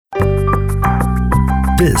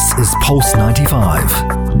This is Pulse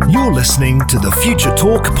 95. You're listening to the Future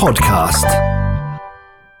Talk podcast.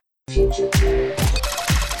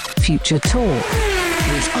 Future Talk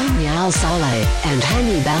with Omni Al Saleh and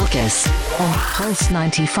Hani Balkis on Pulse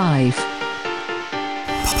 95.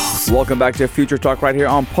 Welcome back to Future Talk right here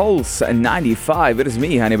on Pulse 95. It is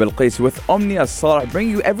me, Hani Balkis, with Omni Al Saleh,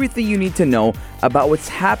 bringing you everything you need to know about what's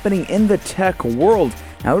happening in the tech world.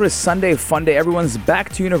 Now it is Sunday, fun day. Everyone's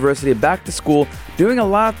back to university, back to school, doing a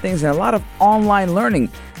lot of things and a lot of online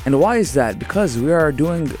learning. And why is that? Because we are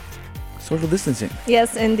doing social distancing.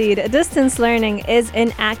 Yes, indeed. Distance learning is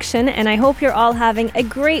in action, and I hope you're all having a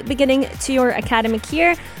great beginning to your academic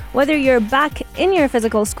year, whether you're back in your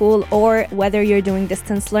physical school or whether you're doing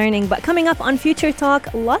distance learning. But coming up on Future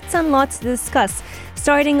Talk, lots and lots to discuss,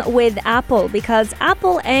 starting with Apple, because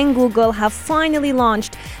Apple and Google have finally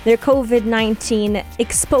launched their COVID-19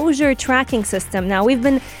 exposure tracking system. Now, we've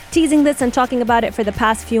been teasing this and talking about it for the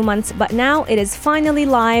past few months, but now it is finally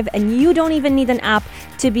live, and you don't even need an app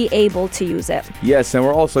to be able to use it. Yes, and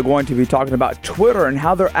we're also going to be talking about Twitter and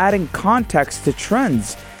how they're adding context to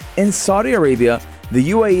trends in Saudi Arabia, the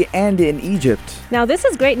UAE, and in Egypt. Now, this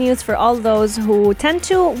is great news for all those who tend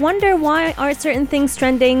to wonder why are certain things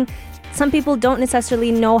trending. Some people don't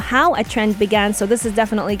necessarily know how a trend began, so this is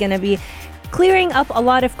definitely going to be clearing up a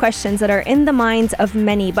lot of questions that are in the minds of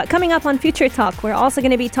many. But coming up on Future Talk, we're also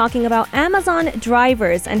going to be talking about Amazon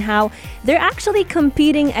drivers and how they're actually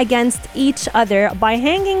competing against each other by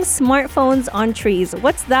hanging smartphones on trees.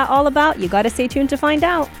 What's that all about? You got to stay tuned to find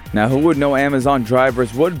out. Now, who would know Amazon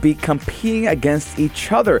drivers would be competing against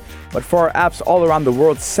each other? But for our apps all around the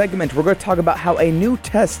world segment, we're going to talk about how a new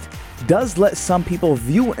test does let some people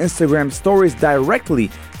view Instagram stories directly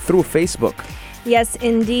through Facebook. Yes,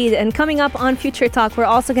 indeed. And coming up on Future Talk, we're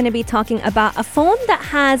also going to be talking about a phone that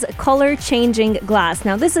has color-changing glass.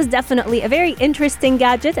 Now, this is definitely a very interesting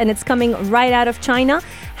gadget, and it's coming right out of China.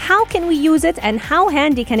 How can we use it, and how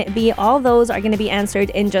handy can it be? All those are going to be answered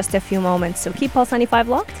in just a few moments. So keep Pulse 95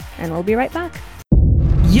 locked, and we'll be right back.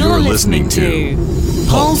 You're listening to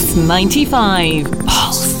Pulse 95.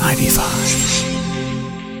 Pulse 95.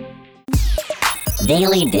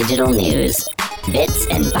 Daily digital news. Bits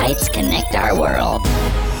and bytes connect our world.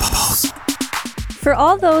 For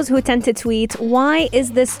all those who tend to tweet, why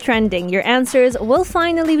is this trending? Your answers will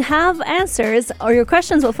finally have answers, or your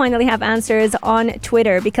questions will finally have answers on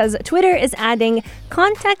Twitter, because Twitter is adding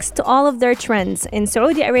context to all of their trends in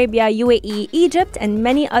Saudi Arabia, UAE, Egypt, and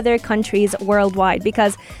many other countries worldwide.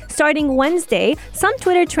 Because starting Wednesday, some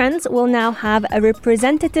Twitter trends will now have a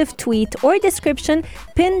representative tweet or description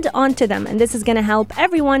pinned onto them. And this is going to help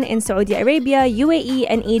everyone in Saudi Arabia, UAE,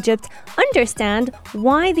 and Egypt understand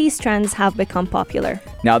why these trends have become popular.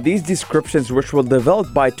 Now, these descriptions, which were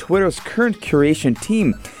developed by Twitter's current curation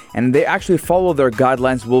team, and they actually follow their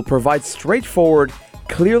guidelines, will provide straightforward,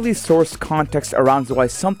 clearly sourced context around why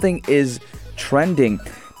something is trending.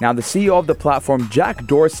 Now, the CEO of the platform, Jack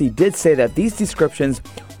Dorsey, did say that these descriptions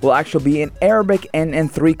will actually be in Arabic and in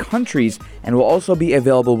 3 countries, and will also be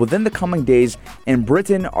available within the coming days in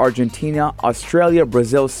Britain, Argentina, Australia,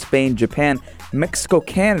 Brazil, Spain, Japan, Mexico,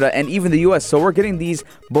 Canada, and even the US. So we're getting these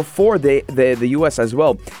before the US as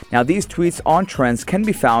well. Now, these tweets on trends can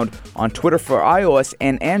be found on Twitter for iOS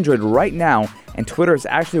and Android right now, and Twitter is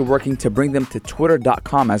actually working to bring them to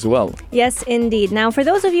twitter.com as well. Yes, indeed. Now, for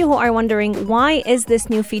those of you who are wondering, why is this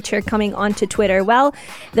new feature coming onto Twitter? Well,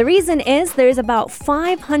 the reason is there's about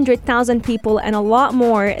 500,000 people and a lot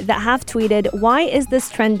more that have tweeted, why is this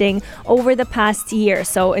trending over the past year?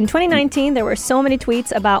 So in 2019, there were so many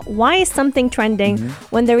tweets about why is something trending,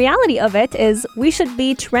 when the reality of it is we should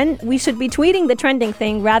be tweeting the trending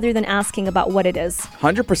thing rather than asking about what it is.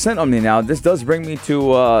 100% Omni. Now, this does bring me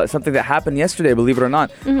to something that happened yesterday, believe it or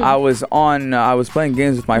not. I was playing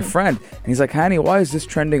games with my friend, and he's like, Hani, why is this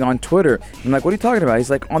trending on Twitter? I'm like, what are you talking about?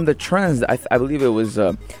 He's like, on the trends, I believe it was,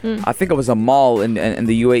 I think it was a mall in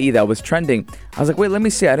the UAE that was trending. I was like, wait, let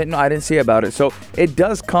me see. I didn't see about it. So it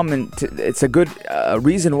does come it's a good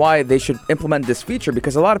reason why they should implement this feature,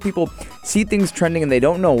 because a lot of people see things trending and they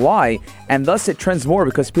don't know why, and thus it trends more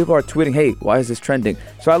because people are tweeting, hey, why is this trending?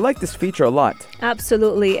 So I like this feature a lot.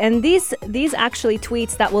 Absolutely. And these actually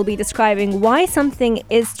tweets that will be describing why something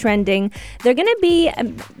is trending, they're going to be,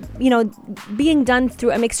 being done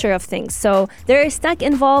through a mixture of things. So there is tech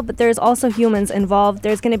involved, but there's also humans involved.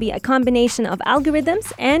 There's going to be a combination of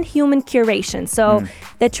algorithms and human curation. So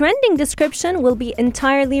the trending description will be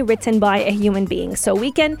entirely written by a human being. So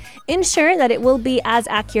we can ensure that it will be as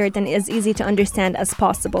accurate and as easy to understand as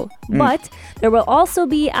possible. But there will also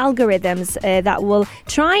be algorithms that will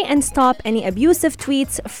try and stop any abusive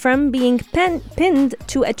tweets from being pinned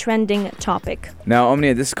to a trending topic. topic. Now,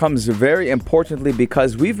 Omnia, this comes very importantly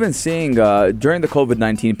because we've been seeing during the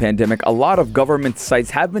COVID-19 pandemic, a lot of government sites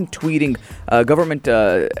have been tweeting, government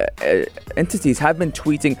entities have been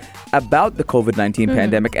tweeting about the COVID-19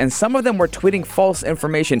 pandemic, and some of them were tweeting false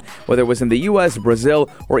information, whether it was in the US, Brazil,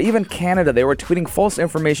 or even Canada. They were tweeting false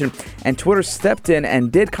information, and Twitter stepped in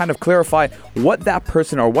and did kind of clarify what that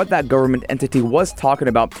person or what that government entity was talking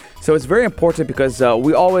about. So it's very important because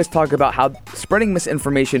we always talk about how spreading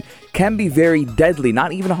misinformation can be very deadly,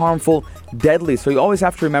 not even harmful, deadly. So you always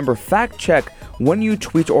have to remember, fact check when you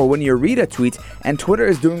tweet or when you read a tweet, and Twitter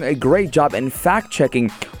is doing a great job in fact checking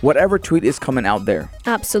whatever tweet is coming out there.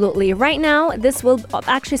 Absolutely. Right now, this will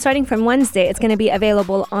actually, starting from Wednesday, it's going to be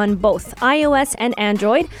available on both iOS and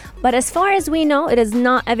Android. But as far as we know, it is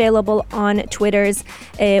not available on Twitter's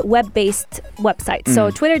web-based website. So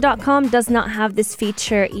Twitter.com does not have this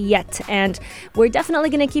feature yet. And we're definitely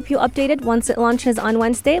going to keep you updated once it launches on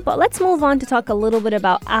Wednesday. But let's move on to talk a little bit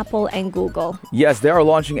about Apple and Google. Yes, they are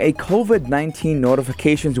launching a COVID-19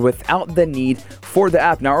 notifications without the need for the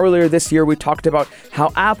app. Now, earlier this year, we talked about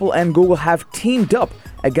how Apple and Google have teamed up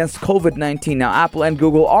against COVID-19. Now, Apple and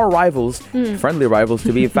Google are rivals, friendly rivals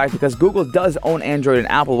to be in fact, because Google does own Android and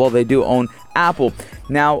Apple. Well, they do own Apple.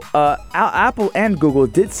 Now, Apple and Google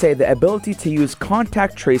did say the ability to use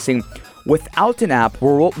contact tracing without an app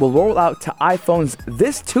will roll out to iPhones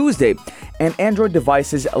this Tuesday and Android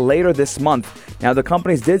devices later this month. Now, the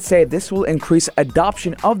companies did say this will increase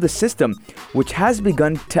adoption of the system, which has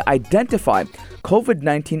begun to identify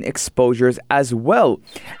COVID-19 exposures as well.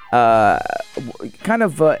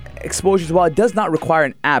 Exposures, while it does not require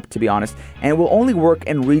an app, to be honest, and will only work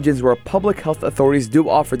in regions where public health authorities do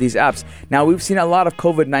offer these apps. Now, we've seen a lot of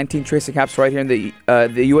COVID-19 tracing apps right here in the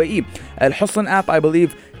UAE. Al Husn app, I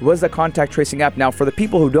believe, was a contact tracing app. Now, for the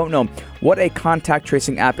people who don't know what a contact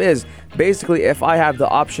tracing app is, basically, if I have the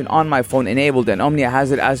option on my phone enabled, and Omnia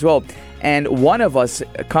has it as well, and one of us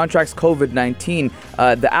contracts COVID-19,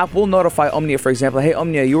 the app will notify Omnia, for example, hey,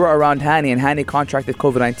 Omnia, you were around Hani, and Hani contracted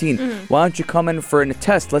COVID-19. Why don't you come in for a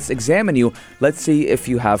test? Let's examine you. Let's see if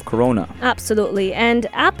you have corona. Absolutely. And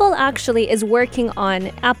Apple actually is working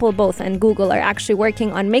on, Apple both and Google are actually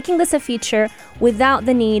working on making this a feature without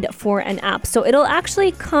the need for an app. So it'll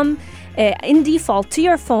actually come in default to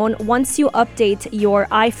your phone once you update your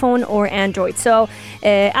iPhone or Android. So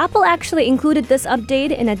Apple actually included this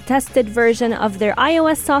update in a tested version of their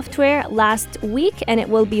iOS software last week, and it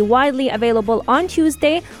will be widely available on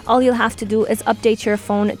Tuesday. All you'll have to do is update your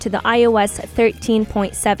phone to the iOS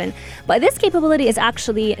 13.7. But this capability is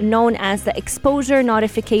actually known as the Exposure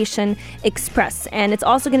Notification Express, and it's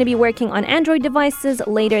also going to be working on Android devices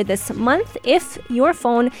later this month if your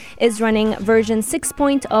phone is running version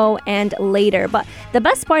 6.0 and later. But the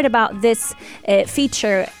best part about this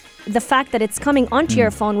feature, the fact that it's coming onto your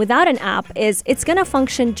phone without an app, is it's going to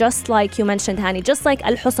function just like you mentioned, Hani, just like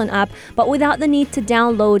Al Husn app, but without the need to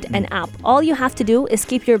download an app. All you have to do is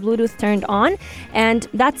keep your Bluetooth turned on, and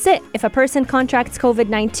that's it. If a person contracts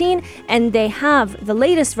COVID-19 and they have the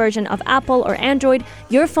latest version of Apple or Android,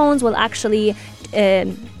 your phones will actually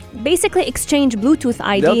basically exchange Bluetooth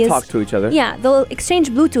IDs. They'll talk to each other. Yeah, they'll exchange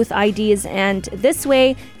Bluetooth IDs, and this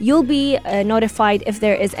way you'll be notified if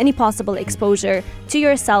there is any possible exposure to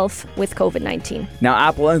yourself with COVID-19. Now,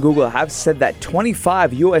 Apple and Google have said that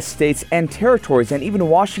 25 U.S. states and territories and even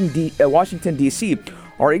Washington, D.C.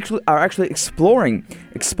 are actually exploring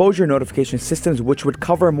exposure notification systems, which would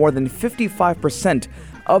cover more than 55%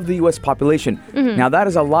 of the U.S. population. Now, that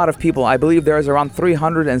is a lot of people. I believe there is around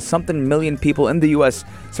 300 and something million people in the U.S.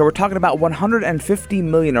 So we're talking about 150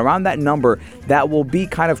 million, around that number, that will be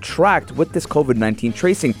kind of tracked with this COVID-19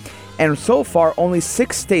 tracing. And so far, only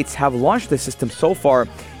 6 states have launched the system so far,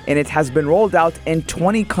 and it has been rolled out in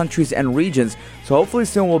 20 countries and regions. So hopefully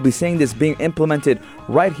soon we'll be seeing this being implemented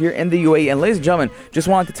right here in the UAE. And ladies and gentlemen, just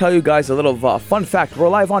wanted to tell you guys a little fun fact. We're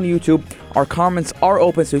live on YouTube. Our comments are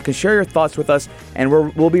open, so you can share your thoughts with us, and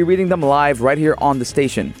we'll be reading them live right here on the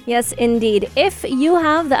station. Yes, indeed. If you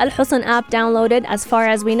have the Al Husn app downloaded, as far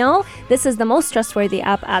as we know, this is the most trustworthy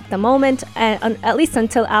app at the moment, at least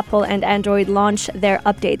until Apple and Android launch their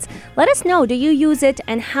updates. Let us know, do you use it,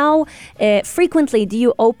 and how frequently do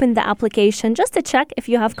you open the application, just to check if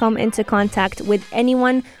you have come into contact with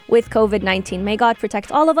anyone with COVID-19. May God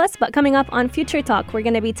protect all of us. But coming up on Future Talk, we're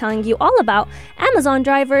going to be telling you all about Amazon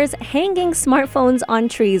drivers hanging smartphones on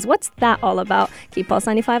trees. What's that all about? Keep Pulse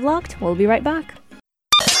 95 locked. We'll be right back.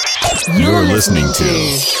 You're listening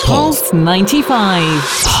to Pulse 95.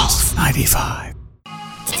 Pulse 95.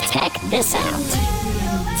 Check this out.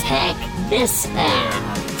 Check this out.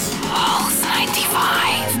 Pulse 95.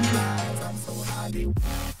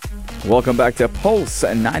 Welcome back to Pulse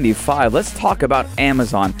 95. Let's talk about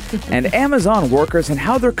Amazon and Amazon workers and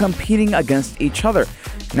how they're competing against each other.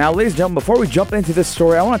 Now, ladies and gentlemen, before we jump into this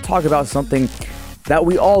story, I want to talk about something that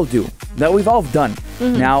we all do, that we've all done.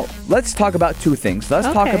 Now, let's talk about two things. Let's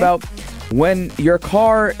talk about when your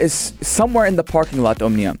car is somewhere in the parking lot,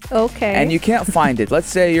 Omnia. Okay. And you can't find it. Let's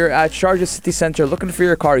say you're at Sharjah City Center looking for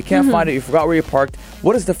your car. You can't find it. You forgot where you parked.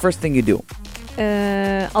 What is the first thing you do?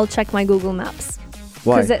 I'll check my Google Maps.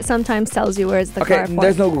 Why? Because it sometimes tells you where's the car parked.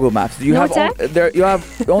 There's no Google Maps. You No have tech? you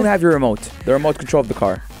only have your remote, the remote control of the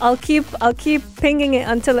car. I'll keep pinging it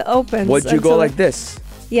until it opens. Would you go until like this?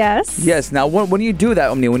 Yes. Yes. Now, when you do that,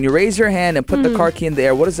 Omni, when you raise your hand and put the car key in the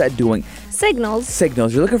air, what is that doing? Signals.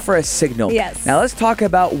 Signals. You're looking for a signal. Yes. Now, let's talk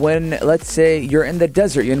about when, let's say, you're in the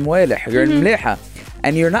desert, you're in Mueleh, you're in Mleha,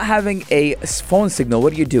 and you're not having a phone signal.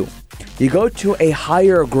 What do? You go to a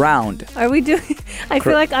higher ground. Are we doing? I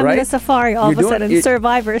feel like I'm in a safari all of a sudden.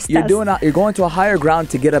 Survivor's test. You're going to a higher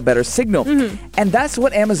ground to get a better signal, and that's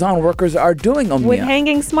what Amazon workers are doing, Omnia. With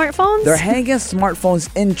hanging smartphones? They're hanging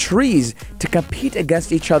smartphones in trees to compete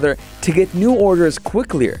against each other to get new orders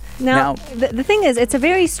quicker. Now the thing is, it's a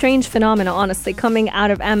very strange phenomenon, honestly, coming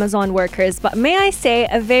out of Amazon workers, but may I say,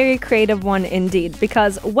 a very creative one indeed,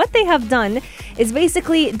 because what they have done is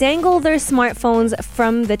basically dangle their smartphones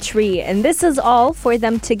from the tree, and this is all for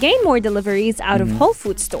them to gain more deliveries out of Whole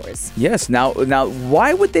Foods stores. Yes. Now,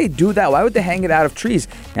 why would they do that? Why would they hang it out of trees?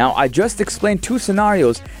 Now, I just explained two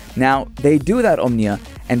scenarios. Now, they do that, Omnia,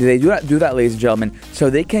 and they do that, ladies and gentlemen, so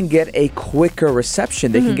they can get a quicker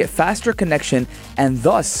reception. They can get faster connection, and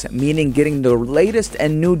thus, meaning getting the latest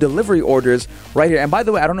and new delivery orders right here. And by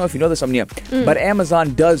the way, I don't know if you know this, Omnia, but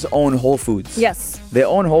Amazon does own Whole Foods. Yes. They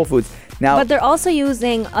own Whole Foods. Now, but they're also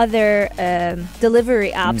using other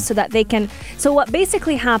delivery apps so that they can. So what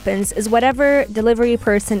basically happens is whatever delivery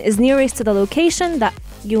person is nearest to the location that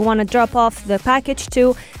you want to drop off the package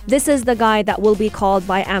to, this is the guy that will be called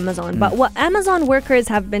by Amazon. But what Amazon workers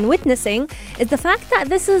have been witnessing is the fact that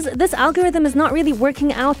this algorithm is not really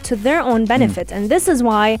working out to their own benefit. And this is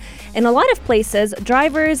why in a lot of places,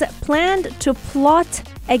 drivers planned to plot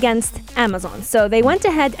against Amazon. So they went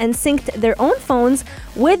ahead and synced their own phones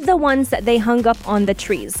with the ones that they hung up on the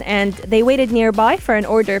trees, and they waited nearby for an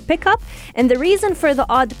order pickup. And the reason for the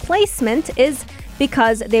odd placement is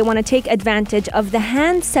because they want to take advantage of the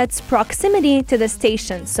handset's proximity to the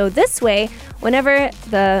station. So this way, whenever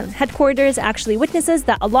the headquarters actually witnesses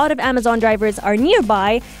that a lot of Amazon drivers are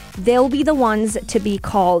nearby, they'll be the ones to be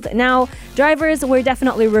called. Now, drivers were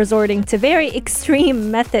definitely resorting to very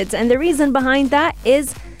extreme methods, and the reason behind that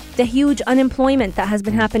is the huge unemployment that has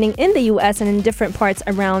been happening in the US and in different parts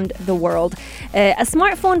around the world. A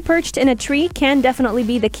smartphone perched in a tree can definitely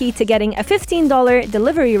be the key to getting a $15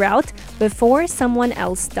 delivery route before someone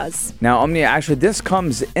else does. Now, Omnia, actually, this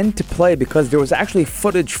comes into play because there was actually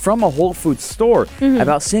footage from a Whole Foods store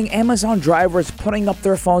about seeing Amazon drivers putting up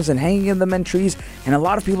their phones and hanging them in trees, and a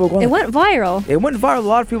lot of people were going... It went viral. It went viral. A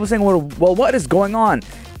lot of people saying, well, what is going on?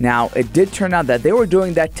 Now, it did turn out that they were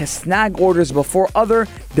doing that to snag orders before other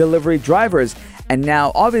delivery drivers. And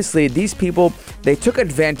now, obviously, these people, they took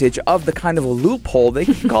advantage of the kind of a loophole. They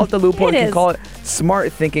can call it the loophole. You can call it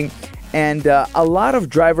smart thinking. And a lot of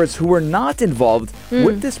drivers who were not involved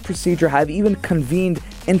with this procedure have even convened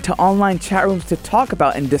into online chat rooms to talk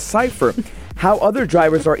about and decipher how other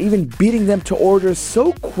drivers are even beating them to orders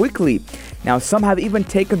so quickly. Now, some have even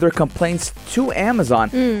taken their complaints to Amazon,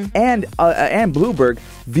 and Bloomberg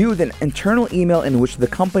viewed an internal email in which the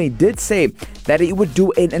company did say that it would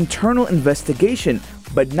do an internal investigation,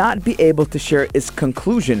 but not be able to share its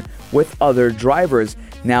conclusion with other drivers.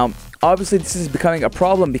 Now, obviously, this is becoming a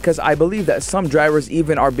problem because I believe that some drivers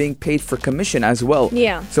even are being paid for commission as well.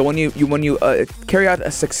 Yeah. So when you carry out a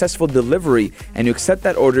successful delivery and you accept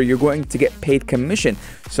that order, you're going to get paid commission.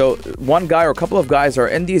 So one guy or a couple of guys are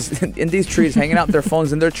in these trees, hanging out their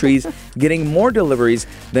phones in their trees, getting more deliveries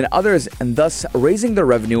than others, and thus raising their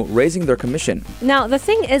revenue, raising their commission. Now, the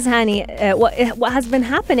thing is, Hani, what has been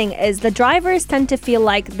happening is the drivers tend to feel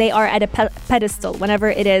like they are at a pedestal whenever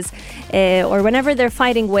it is, or whenever they're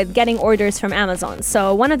fighting with getting orders from Amazon.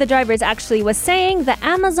 So one of the drivers actually was saying that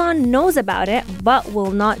Amazon knows about it, but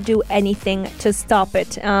will not do anything to stop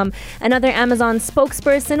it. Another Amazon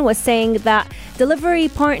spokesperson was saying that delivery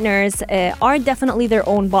partners are definitely their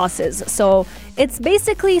own bosses. So it's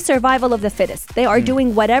basically survival of the fittest. They are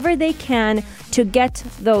doing whatever they can to get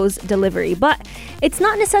those delivery. But it's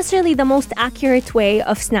not necessarily the most accurate way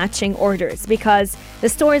of snatching orders because the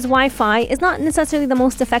store's Wi-Fi is not necessarily the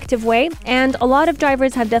most effective way. And a lot of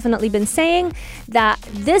drivers have definitely been saying that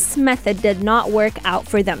this method did not work out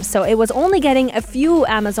for them. So it was only getting a few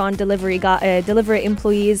Amazon delivery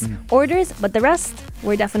employees orders, but the rest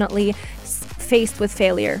were definitely faced with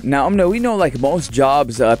failure. Now, we know like most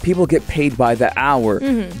jobs, people get paid by the hour.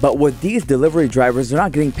 But with these delivery drivers, they're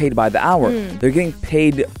not getting paid by the hour. They're getting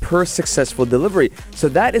paid per successful delivery. So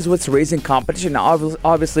that is what's raising competition. Now,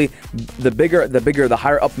 obviously, the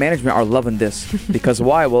higher up management are loving this. Because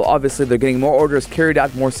why? Well, obviously, they're getting more orders carried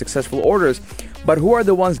out, more successful orders. But who are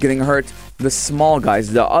the ones getting hurt? The small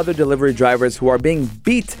guys, the other delivery drivers who are being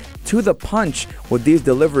beat to the punch with these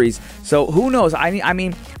deliveries. So who knows? I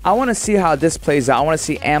mean, I want to see how this plays out. I want to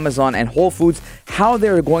see Amazon and Whole Foods, how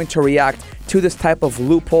they're going to react to this type of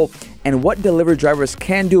loophole and what delivery drivers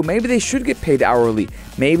can do. Maybe they should get paid hourly.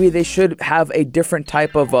 Maybe they should have a different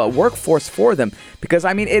type of workforce for them. Because,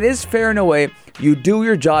 I mean, it is fair in a way. You do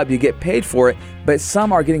your job, you get paid for it, but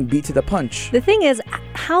some are getting beat to the punch. The thing is,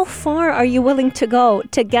 how far are you willing to go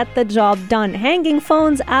to get the job done? Hanging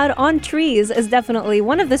phones out on trees is definitely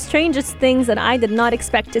one of the strangest things that I did not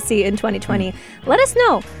expect to see in 2020. Let us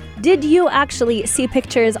know. Did you actually see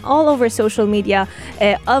pictures all over social media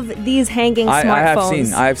of these hanging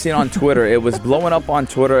smartphones? I have seen on Twitter. It was blowing up on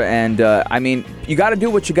Twitter, and I mean, you got to do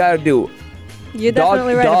what you got to do. You're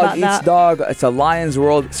definitely right about that. Dog eats dog. It's a lion's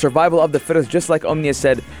world. Survival of the fittest, just like Omnia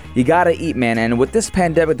said. You gotta eat, man. And with this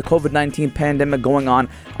pandemic, the COVID-19 pandemic going on,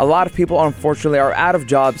 a lot of people, unfortunately, are out of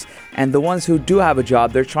jobs. And the ones who do have a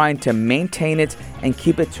job, they're trying to maintain it and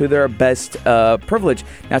keep it to their best privilege.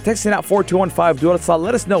 Now, texting out 4215,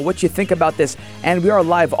 let us know what you think about this. And we are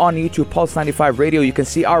live on YouTube, Pulse 95 Radio. You can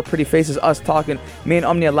see our pretty faces, us talking, me and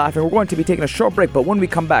Omnia laughing. We're going to be taking a short break, but when we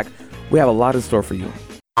come back, we have a lot in store for you.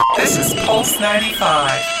 This is Pulse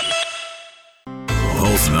 95.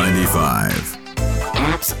 Pulse 95.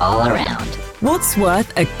 Apps all around. What's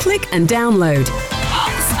worth a click and download?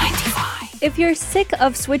 Pulse 95. If you're sick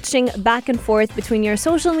of switching back and forth between your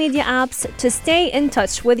social media apps to stay in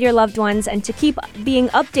touch with your loved ones and to keep being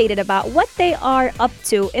updated about what they are up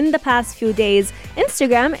to in the past few days,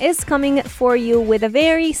 Instagram is coming for you with a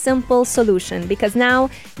very simple solution because now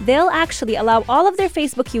they'll actually allow all of their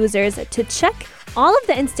Facebook users to check all of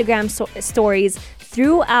the Instagram stories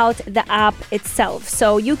throughout the app itself.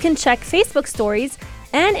 So you can check Facebook stories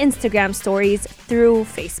and Instagram stories through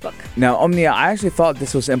Facebook. Now, Omnia, I actually thought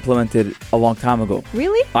this was implemented a long time ago.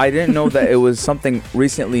 Really? I didn't know that it was something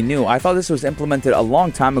recently new. I thought this was implemented a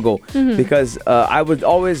long time ago because I would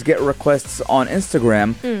always get requests on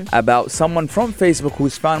Instagram about someone from Facebook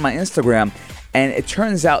who's found my Instagram. And it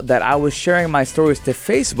turns out that I was sharing my stories to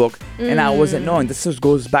Facebook and I wasn't knowing. This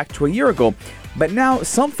goes back to a year ago. But now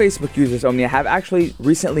some Facebook users, Omnia, have actually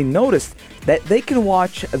recently noticed that they can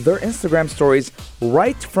watch their Instagram stories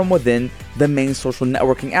right from within the main social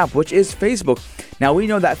networking app, which is Facebook. Now, we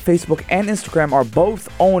know that Facebook and Instagram are both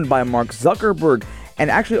owned by Mark Zuckerberg. And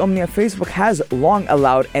actually, Omnia, Facebook has long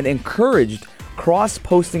allowed and encouraged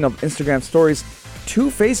cross-posting of Instagram stories to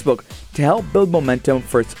Facebook to help build momentum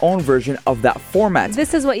for its own version of that format.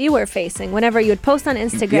 This is what you were facing whenever you'd post on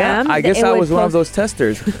Instagram. Yeah, I guess I was one of those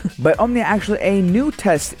testers. But Omnia, actually, a new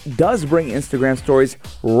test does bring Instagram stories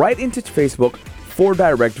right into Facebook for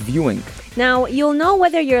direct viewing. Now, you'll know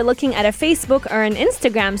whether you're looking at a Facebook or an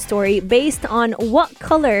Instagram story based on what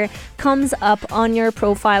color comes up on your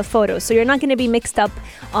profile photo. So you're not going to be mixed up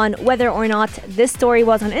on whether or not this story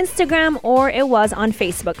was on Instagram or it was on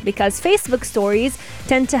Facebook, because Facebook stories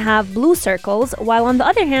tend to have blue circles, while on the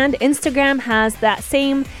other hand, Instagram has that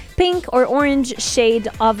same pink or orange shade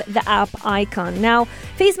of the app icon. Now,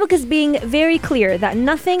 Facebook is being very clear that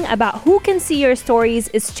nothing about who can see your stories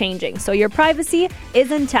is changing. So your privacy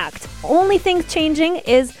is intact. Only thing changing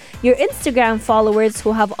is your Instagram followers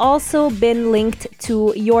who have also been linked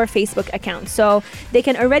to your Facebook account. So they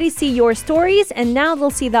can already see your stories, and now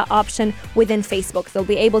they'll see that option within Facebook. They'll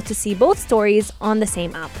be able to see both stories on the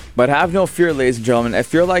same app. But have no fear, ladies and gentlemen.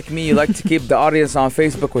 If you're like me, you like to keep the audience on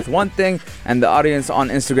Facebook with one thing and the audience on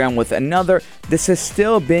Instagram with another, this is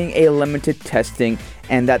still being a limited testing,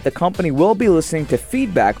 and that the company will be listening to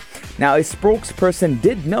feedback. Now, a spokesperson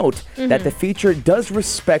did note that the feature does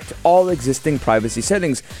respect all existing privacy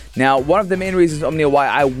settings. Now, one of the main reasons, Omnia, why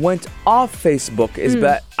I went off Facebook is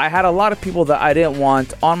that I had a lot of people that I didn't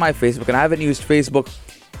want on my Facebook, and I haven't used Facebook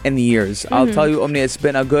in years. I'll tell you, Omnia, it's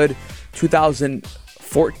been a good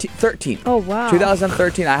 2013. Oh, wow.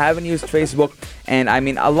 2013, I haven't used Facebook. And I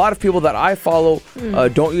mean, a lot of people that I follow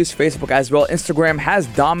don't use Facebook as well. Instagram has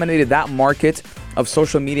dominated that market of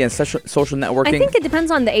social media and social networking? I think it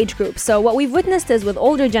depends on the age group. So what we've witnessed is with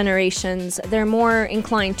older generations, they're more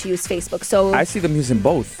inclined to use Facebook. So I see them using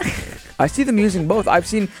both. I've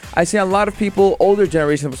seen a lot of people, older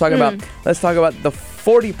generations, let's talk about the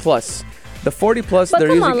 40 plus. The 40 plus, but they're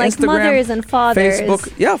using like Instagram, mothers and fathers.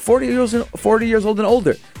 Facebook. Yeah, 40 years old and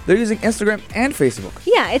older. They're using Instagram and Facebook.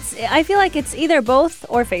 Yeah, I feel like it's either both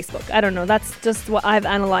or Facebook. I don't know. That's just what I've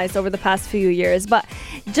analyzed over the past few years. But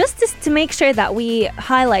just to make sure that we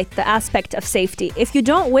highlight the aspect of safety, if you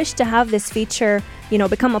don't wish to have this feature,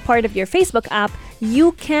 become a part of your Facebook app,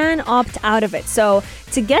 you can opt out of it. So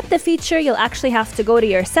to get the feature, you'll actually have to go to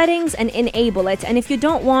your settings and enable it. And if you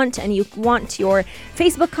don't want, and you want your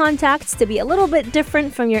Facebook contacts to be a little bit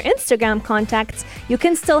different from your Instagram contacts, you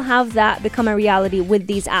can still have that become a reality with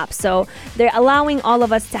these apps. So they're allowing all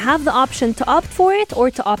of us to have the option to opt for it or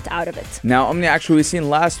to opt out of it. Now, actually, we've seen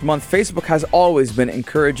last month, Facebook has always been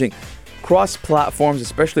encouraging cross-platforms,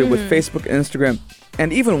 especially with Facebook and Instagram,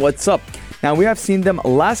 and even WhatsApp. Now, we have seen them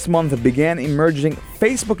last month began emerging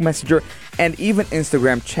Facebook Messenger and even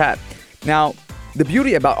Instagram chat. Now, the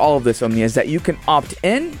beauty about all of this, Omnia, is that you can opt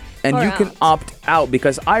in and Or you can opt out,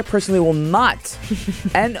 because I personally will not,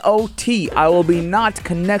 I will be not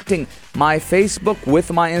connecting my Facebook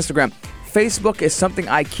with my Instagram. Facebook is something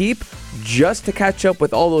I keep just to catch up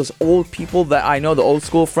with all those old people that I know, the old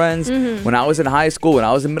school friends. When I was in high school, when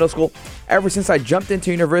I was in middle school, ever since I jumped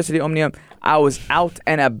into university, Omnia, I was out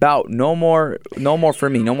and about. No more for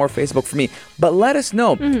me. No more Facebook for me. But let us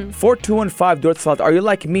know. 4215 Dortsalat. Are you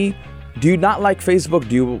like me? Do you not like Facebook?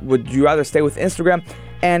 Would you rather stay with Instagram?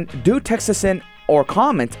 And do text us in or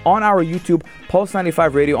comment on our YouTube, Pulse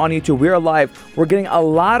 95 Radio on YouTube. We are live. We're getting a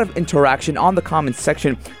lot of interaction on the comments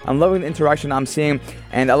section. I'm loving the interaction I'm seeing,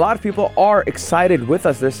 and a lot of people are excited with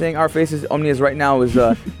us. They're seeing our faces. Omnia's right now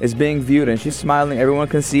is being viewed, and she's smiling. Everyone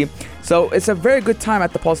can see. So it's a very good time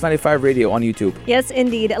at the Pulse 95 Radio on YouTube. Yes,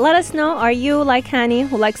 indeed. Let us know, are you like Hani,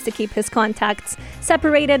 who likes to keep his contacts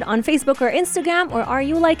separated on Facebook or Instagram, or are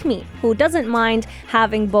you like me, who doesn't mind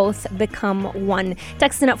having both become one?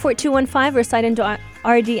 Text in at 4215 or slide into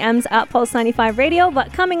our DMs at Pulse 95 Radio.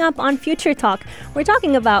 But coming up on Future Talk, we're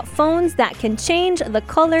talking about phones that can change the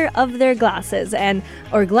color of their glasses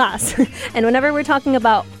or glass. And whenever we're talking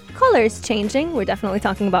about colors changing, we're definitely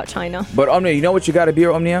talking about China. But Omnia, you know what you gotta be,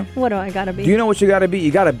 Omnia? What do I gotta be? Do you know what you gotta be?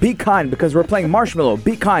 You gotta be kind, because we're playing Marshmallow.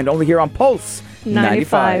 Be kind, only here on Pulse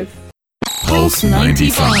 95. Pulse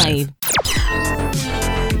 95.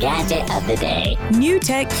 Gadget of the day. New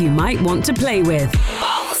tech you might want to play with.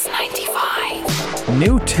 Pulse 95.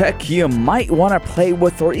 New tech you might want to play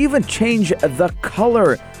with, or even change the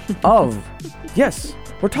color of. Yes,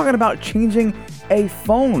 we're talking about changing a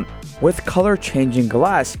phone with color changing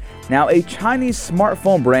glass. Now, a Chinese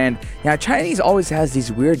smartphone brand. Now, Chinese always has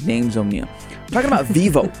these weird names, Omnia. I'm talking about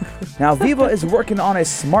Vivo. Now, Vivo is working on a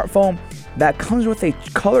smartphone that comes with a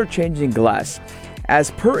color changing glass.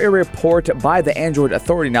 As per a report by the Android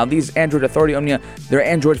Authority. Now, these Android Authority, Omnia, they're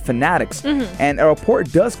Android fanatics. And a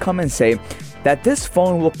report does come and say that this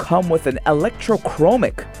phone will come with an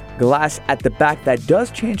electrochromic glass at the back that does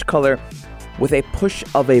change color with a push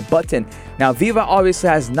of a button. Now, Vivo obviously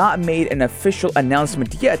has not made an official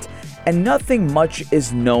announcement yet, and nothing much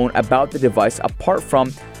is known about the device apart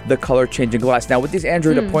from the color changing glass. Now, with these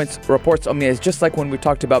Android reports, Omnia, it's just like when we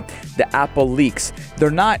talked about the Apple leaks.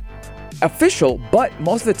 They're not official, but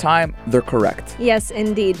most of the time they're correct. Yes,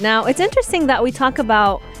 indeed. Now, it's interesting that we talk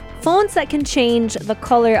about phones that can change the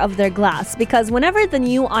color of their glass, because whenever the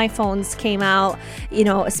new iPhones came out,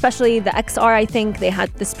 especially the XR, I think they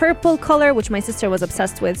had this purple color, which my sister was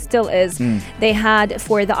obsessed with, still is. They had,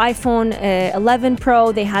 for the iPhone 11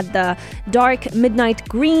 Pro, they had the dark midnight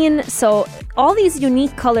green. So all these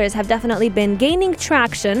unique colors have definitely been gaining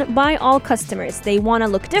traction by all customers. They want to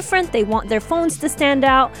look different. They want their phones to stand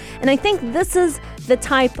out. And I think this is the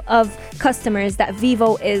type of customers that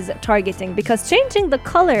Vivo is targeting, because changing the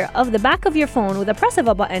color of the back of your phone with a press of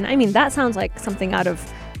a button, I mean, that sounds like something out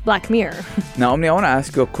of Black Mirror. Now, Omni, I want to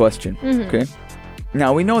ask you a question, okay?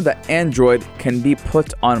 Now, we know that Android can be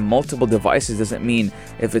put on multiple devices. Doesn't mean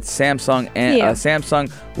if it's Samsung,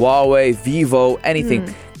 Samsung, Huawei, Vivo,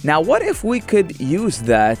 anything. Now, what if we could use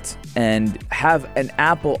that and have an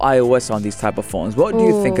Apple iOS on these type of phones? What do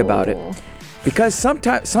you think about it? Because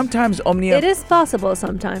sometimes Omnia... It is possible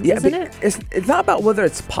sometimes, isn't it? It's not about whether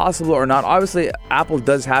it's possible or not. Obviously, Apple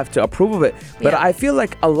does have to approve of it. But I feel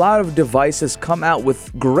like a lot of devices come out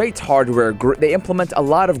with great hardware. They implement a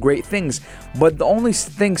lot of great things. But the only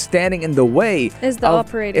thing standing in the way is the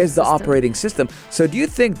operating system. So do you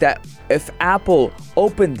think that if Apple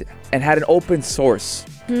opened and had an open source,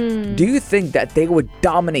 do you think that they would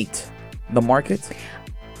dominate the market?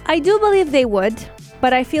 I do believe they would,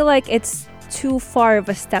 but I feel like it's too far of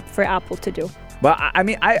a step for Apple to do. But I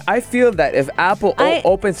mean, I feel that if Apple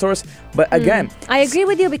open source, but again, I agree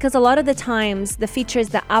with you because a lot of the times the features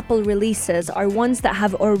that Apple releases are ones that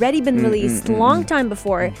have already been released long time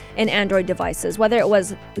before in Android devices, whether it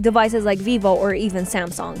was devices like Vivo or even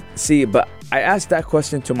Samsung. see, but I asked that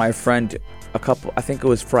question to my friend I think it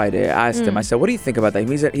was Friday. I asked him, I said, what do you think about that?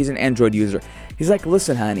 He's an Android user. He's like,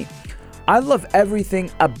 listen, honey, I love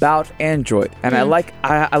everything about Android, and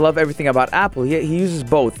I love everything about Apple. He uses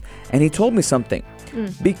both, and he told me something.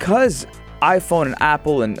 Because iPhone and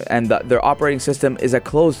Apple and their operating system is a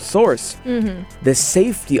closed source, the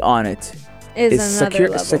safety on it Is another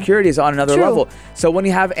level. Security is on another True. level. So when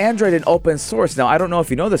you have Android and open source, now I don't know if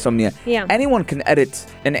you know this, Omnia. Yeah. Anyone can edit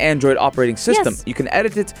an Android operating system. Yes. You can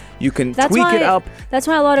edit it. You can tweak it up. That's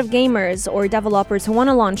why a lot of gamers or developers who want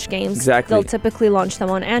to launch games, Exactly. they'll typically launch them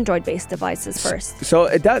on Android-based devices first. So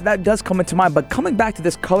that does come into mind. But coming back to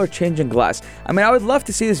this color changing glass, I mean, I would love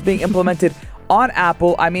to see this being implemented on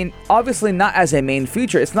Apple. I mean, obviously not as a main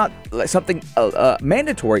feature. It's not like something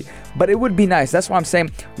mandatory, but it would be nice. That's why I'm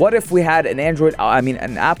saying, what if we had an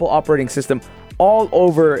an Apple operating system all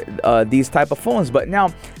over these type of phones? But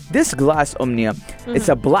now, this glass, Omnia, it's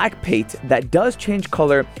a black paint that does change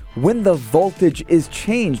color when the voltage is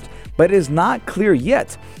changed, but it is not clear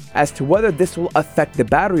yet as to whether this will affect the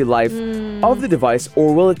battery life of the device,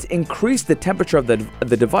 or will it increase the temperature of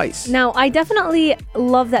the device. Now, I definitely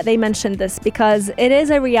love that they mentioned this because it is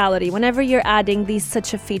a reality. Whenever you're adding these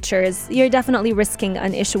such features, you're definitely risking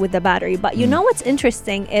an issue with the battery. But you know what's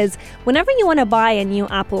interesting is whenever you want to buy a new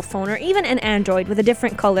Apple phone or even an Android with a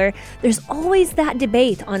different color, there's always that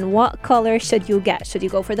debate on what color should you get. Should you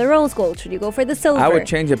go for the rose gold? Should you go for the silver? I would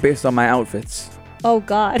change it based on my outfits. Oh,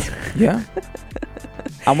 God. Yeah.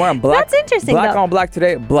 I'm wearing black. That's interesting, Black though. on black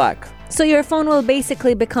today. Black. So your phone will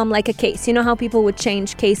basically become like a case. You know how people would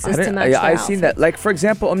change cases to match their I've seen that. Like, for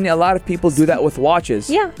example, a lot of people do that with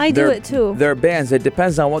watches. Yeah, I do it too. Their bands. It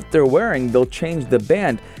depends on what they're wearing. They'll change the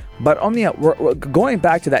band. But we're going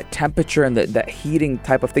back to that temperature and that heating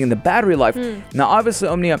type of thing and the battery life. Now, obviously,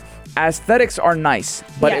 aesthetics are nice,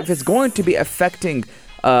 but if it's going to be affecting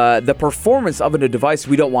the performance of a device,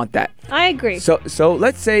 we don't want that. I agree. So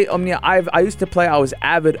let's say, I used to play. I was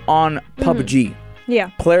avid on PUBG.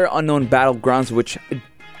 Yeah. Player Unknown Battlegrounds, which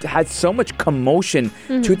had so much commotion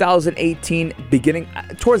 2018 beginning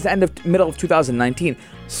towards the middle of 2019,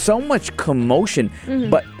 so much commotion,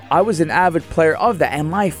 but I was an avid player of that, and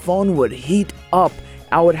my phone would heat up.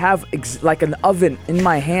 I would have like an oven in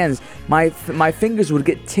my hands. My fingers would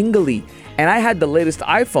get tingly, and I had the latest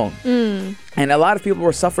iPhone. And a lot of people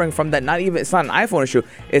were suffering from that. It's not an iPhone issue.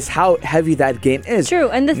 It's how heavy that game is. True,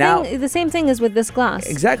 and the same thing is with this glass.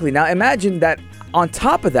 Exactly. Now imagine that on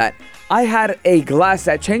top of that, I had a glass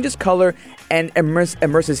that changes color and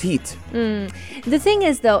immerses heat. The thing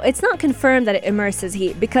is, though, it's not confirmed that it immerses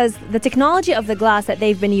heat because the technology of the glass that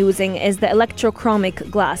they've been using is the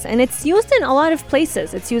electrochromic glass, and it's used in a lot of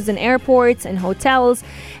places. It's used in airports and hotels,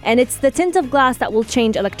 and it's the tint of glass that will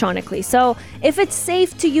change electronically. So if it's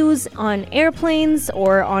safe to use on airplanes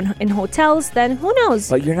or in hotels, then who knows?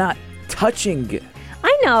 But you're not touching it.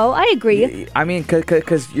 I know, I agree. I mean,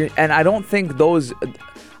 because and I don't think those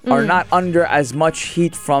are not under as much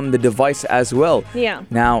heat from the device as well. Yeah.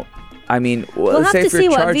 Now, I mean, We'll let's have say to if you're see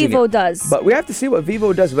what charging Vivo it, does. But we have to see what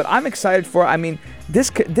Vivo does. But I'm excited for. I mean, this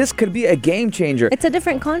could be a game changer. It's a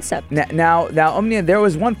different concept. Now, Omnia, there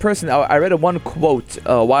was one person. I read one quote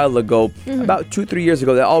a while ago, about 2-3 years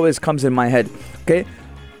ago, that always comes in my head. Okay.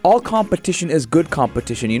 All competition is good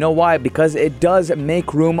competition. You know why? Because it does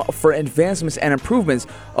make room for advancements and improvements.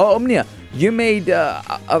 Oh, Omnia, you made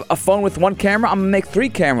a phone with one camera. I'm going to make 3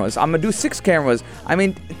 cameras. I'm going to do 6 cameras. I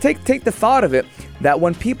mean, take the thought of it that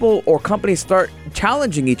when people or companies start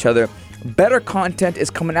challenging each other, better content is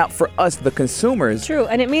coming out for us, the consumers. True,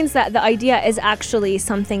 and it means that the idea is actually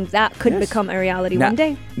something that could become a reality one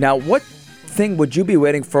day. Now, what thing would you be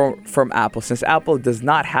waiting for from Apple, since Apple does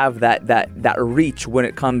not have that reach when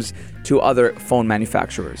it comes to other phone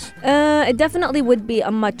manufacturers? It definitely would be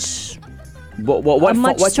a much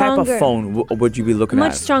What type of phone would you be looking at?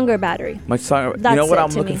 Much stronger battery. Much stronger. That's you know what it I'm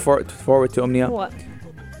to looking me. forward to, Omnia? What?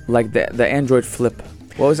 Like the Android Flip.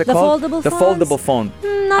 What was it The called? foldable The phones? foldable phone.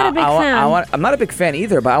 Not a big fan. I'm not a big fan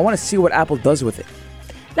either, but I want to see what Apple does with it.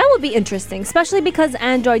 That would be interesting, especially because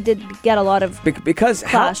Android did get a lot of Because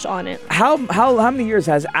clash on it. How many years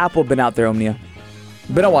has Apple been out there, Omnia?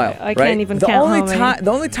 Been a while. I can't even count how many.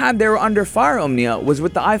 The only time they were under fire, Omnia, was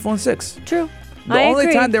with the iPhone 6. True. The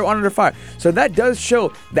only time they were under fire. So that does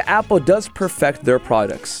show that Apple does perfect their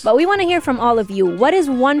products. But we want to hear from all of you. What is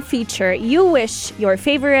one feature you wish your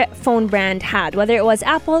favorite phone brand had, whether it was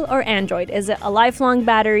Apple or Android? Is it a lifelong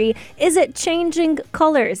battery? Is it changing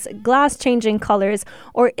colors, glass changing colors?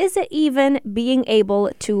 Or is it even being able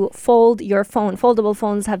to fold your phone? Foldable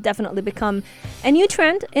phones have definitely become a new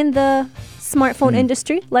trend in the smartphone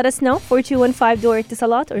industry. Let us know. 4215 Door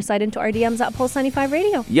Salat or slide into our DMs at Pulse 95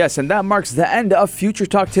 Radio. Yes, and that marks the end of Future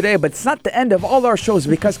Talk today, but it's not the end of all our shows,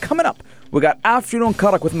 because coming up, we got Afternoon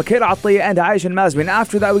Karak with Makeda Atliya and Aisha Mazmi. And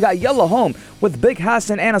after that, we got Yalla Home with Big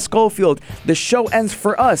Hassan and Anna Schofield. The show ends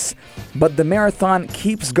for us, but the marathon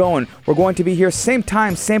keeps going. We're going to be here same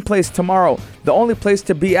time, same place tomorrow. The only place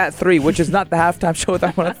to be at 3, which is not the halftime show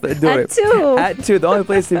that I want to do at 2. At 2. The only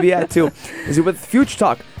place to be at 2 is with Future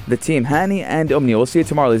Talk, the team, Hani and Umni. We'll see you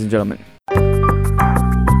tomorrow, ladies and gentlemen.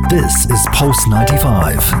 This is Pulse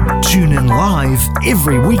 95. Tune in live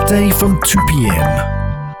every weekday from 2 p.m.